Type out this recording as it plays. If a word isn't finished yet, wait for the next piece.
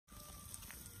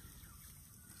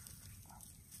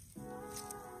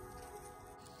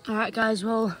Alright guys,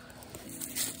 well,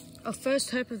 our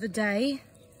first herp of the day.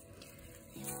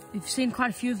 We've seen quite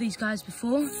a few of these guys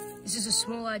before. This is a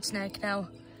small-eyed snake. Now,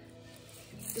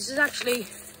 this is actually,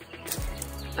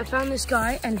 I found this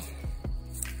guy and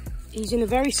he's in a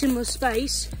very similar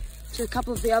space to a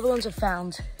couple of the other ones I've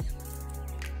found.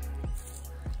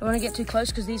 I don't want to get too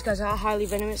close because these guys are highly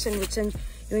venomous and would send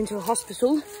you into a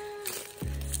hospital.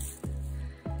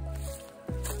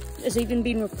 There's even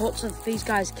been reports of these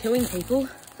guys killing people.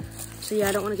 So yeah,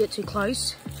 I don't want to get too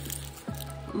close.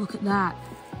 Look at that.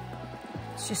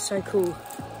 It's just so cool.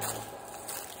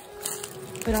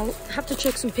 But I'll have to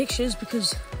check some pictures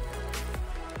because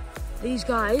these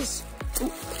guys, ooh,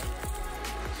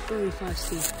 very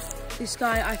feisty. This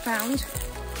guy I found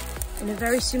in a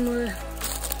very similar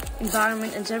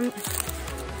environment and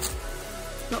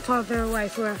not far very away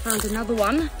from where I found another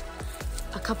one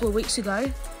a couple of weeks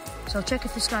ago. So I'll check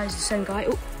if this guy is the same guy.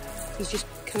 Oh, he's just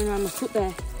coming around my foot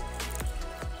there.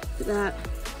 Look at that.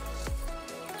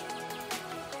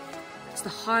 It's the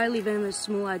highly venomous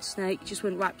small-eyed snake. Just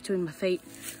went right between my feet.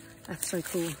 That's so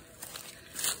cool.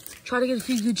 Try to get a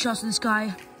few good shots of this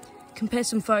guy, compare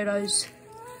some photos,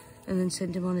 and then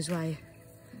send him on his way.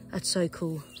 That's so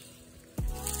cool.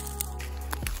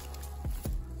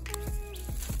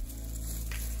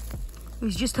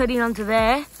 He's just heading onto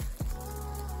there,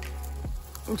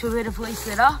 into a bit of leaf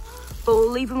litter, but we'll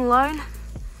leave him alone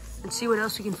and see what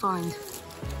else we can find.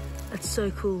 That's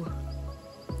so cool.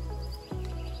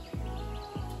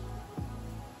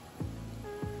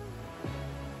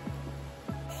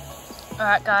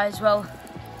 Alright guys, well,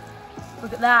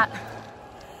 look at that.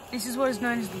 This is what is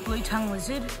known as the blue-tongued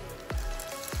lizard.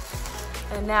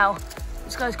 And now,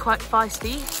 this guy's quite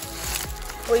feisty.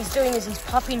 What he's doing is he's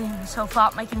puffing himself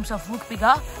up, making himself look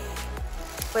bigger,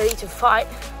 ready to fight.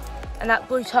 And that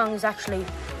blue tongue is actually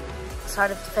a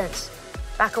sign of defense.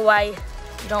 Back away,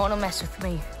 you don't want to mess with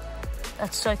me.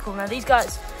 That's so cool. Now these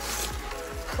guys,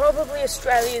 probably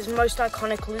Australia's most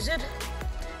iconic lizard.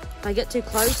 If I get too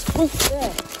close, oh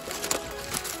yeah.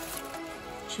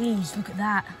 Jeez, look at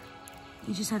that.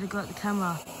 You just had to go at the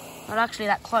camera. Not actually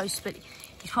that close, but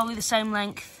he's probably the same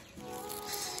length.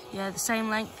 Yeah, the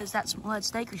same length as that small-eyed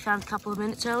snake we found a couple of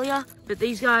minutes earlier. But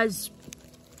these guys,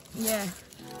 yeah,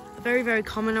 are very, very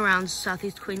common around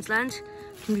southeast Queensland.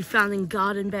 Can be found in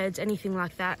garden beds, anything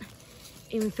like that.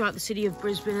 Even throughout the city of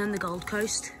Brisbane and the Gold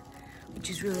Coast, which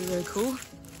is really, really cool.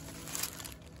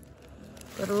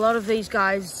 But a lot of these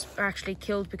guys are actually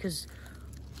killed because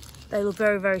they look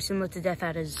very, very similar to death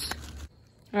adders.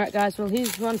 All right, guys, well,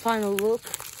 here's one final look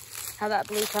how that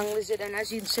blue-tongued lizard, and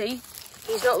as you can see,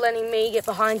 he's not letting me get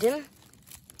behind him,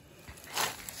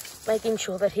 making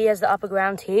sure that he has the upper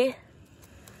ground here,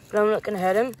 but I'm not going to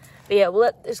hurt him. But yeah, we'll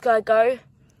let this guy go,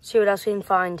 see what else we can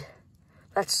find.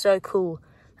 That's so cool.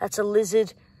 That's a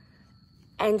lizard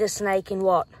and a snake in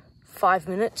what, 5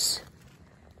 minutes?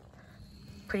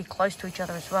 Pretty close to each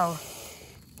other as well.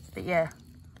 But yeah,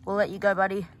 we'll let you go,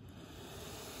 buddy.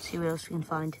 See what else we can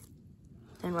find.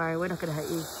 Don't worry, we're not going to hurt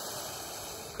you.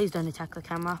 Please don't attack the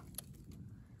camera.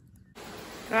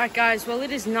 Alright guys, well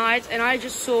it is night and I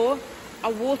just saw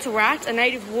a water rat, a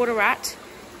native water rat,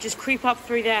 just creep up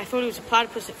through there. I thought it was a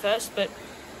platypus at first, but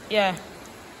yeah,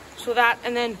 saw that.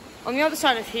 And then on the other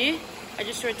side of here, I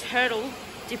just saw a turtle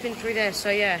dipping through there, so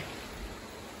yeah.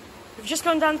 We've just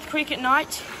gone down the creek at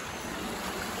night.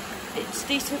 It's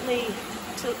decently,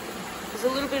 there's a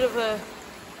little bit of a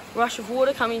rush of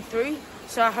water coming through,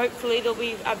 so hopefully there'll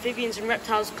be amphibians and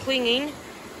reptiles clinging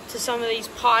to some of these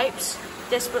pipes,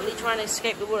 desperately trying to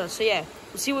escape the water. So yeah,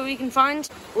 we'll see what we can find.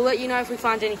 We'll let you know if we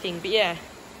find anything. But yeah,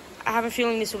 I have a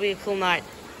feeling this will be a cool night.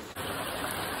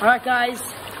 Alright guys,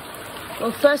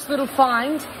 well, first little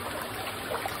find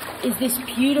is this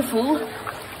beautiful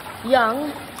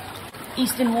young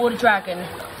eastern water dragon.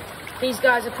 These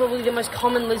guys are probably the most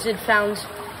common lizard found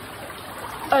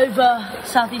over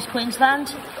southeast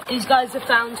Queensland. These guys are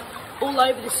found all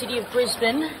over the city of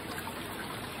Brisbane.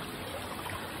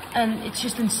 And it's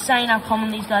just insane how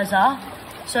common these guys are.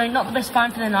 So not the best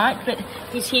find for the night, but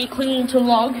he's here clinging to a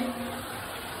log,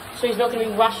 so he's not going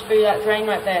to be rushed through that drain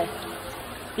right there.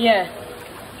 Yeah,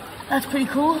 that's pretty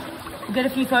cool. We'll get a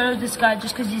few photos of this guy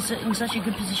just because he's in such a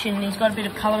good position and he's got a bit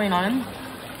of colouring on him.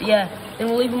 But yeah, then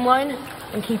we'll leave him alone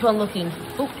and keep on looking.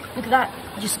 Oh, look at that,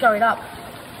 he just scurried up.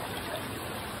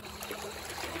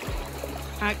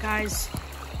 Alright guys,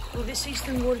 well this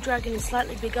eastern water dragon is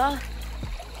slightly bigger.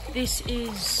 This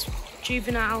is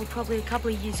juvenile, probably a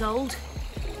couple of years old.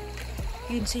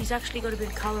 You can see he's actually got a bit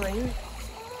of colouring.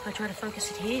 If I try to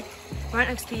focus it here, right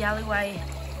next to the alleyway.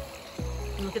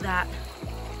 And look at that.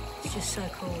 It's just so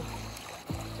cool.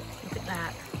 Look at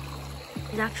that.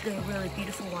 is actually a really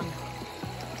beautiful one.